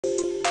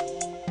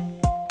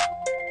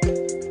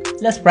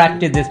Let's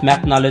practice this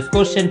math knowledge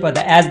question for the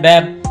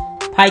ASVAB,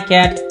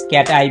 PICAT,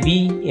 CAT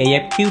IB,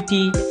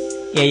 AFQT,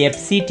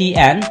 AFCT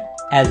and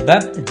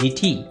ASVAB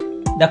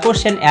GT. The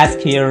question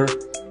asks here,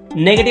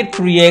 negative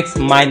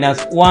 3x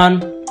minus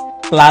 1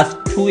 plus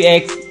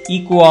 2x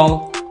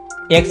equal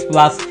x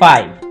plus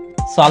 5.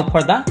 Solve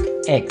for the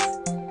x.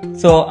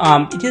 So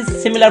it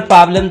is similar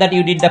problem that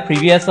you did the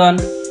previous one,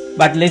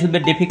 but little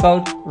bit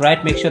difficult,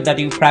 right? Make sure that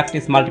you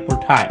practice multiple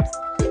times.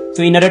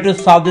 So in order to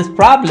solve this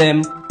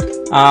problem,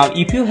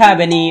 if you have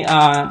any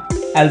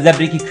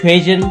algebraic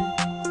equation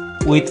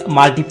with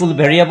multiple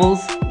variables,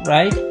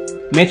 right,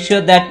 make sure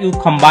that you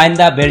combine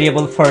the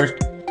variable first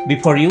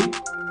before you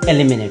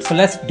eliminate. So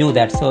let's do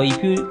that. So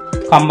if you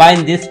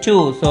combine these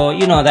two, so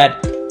you know that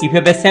if you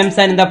have a same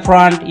sign in the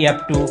front, you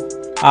have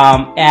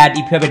to add.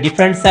 If you have a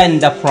different sign in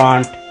the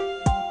front,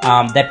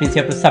 that means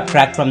you have to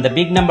subtract from the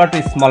big number to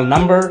a small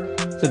number.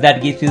 So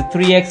that gives you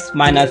 3x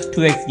minus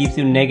 2x gives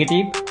you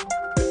negative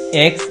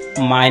x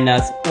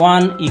minus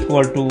 1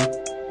 equal to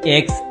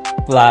x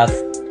plus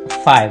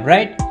 5,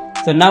 right?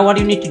 So now what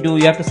you need to do,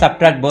 you have to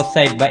subtract both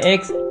sides by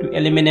x to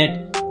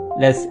eliminate.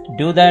 Let's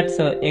do that.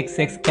 So x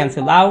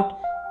cancel out.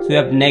 So you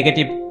have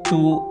negative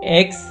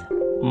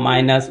 2x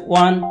minus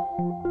 1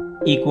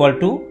 equal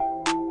to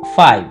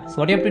 5. So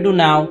what you have to do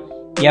now,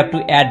 you have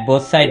to add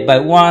both sides by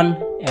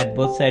 1. Add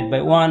both sides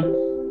by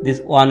 1.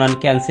 This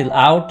 1 cancel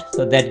out.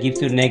 So that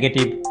gives you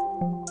negative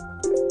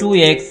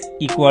 2x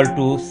equal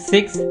to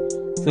 6.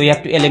 So you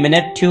have to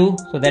eliminate 2.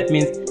 So that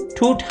means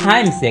 2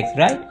 times x,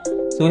 right?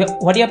 So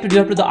what you have to do, you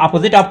have to do the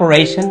opposite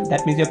operation.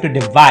 That means you have to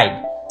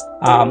divide.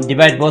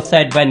 Divide both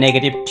sides by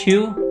negative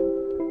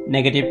 2.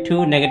 Negative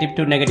 2, negative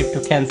 2, negative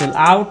 2 cancel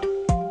out.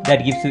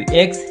 That gives you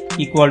x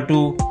equal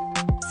to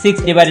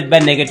 6 divided by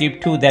negative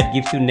 2. That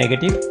gives you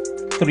negative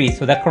 3.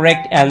 So the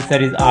correct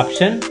answer is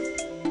option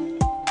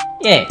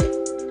A.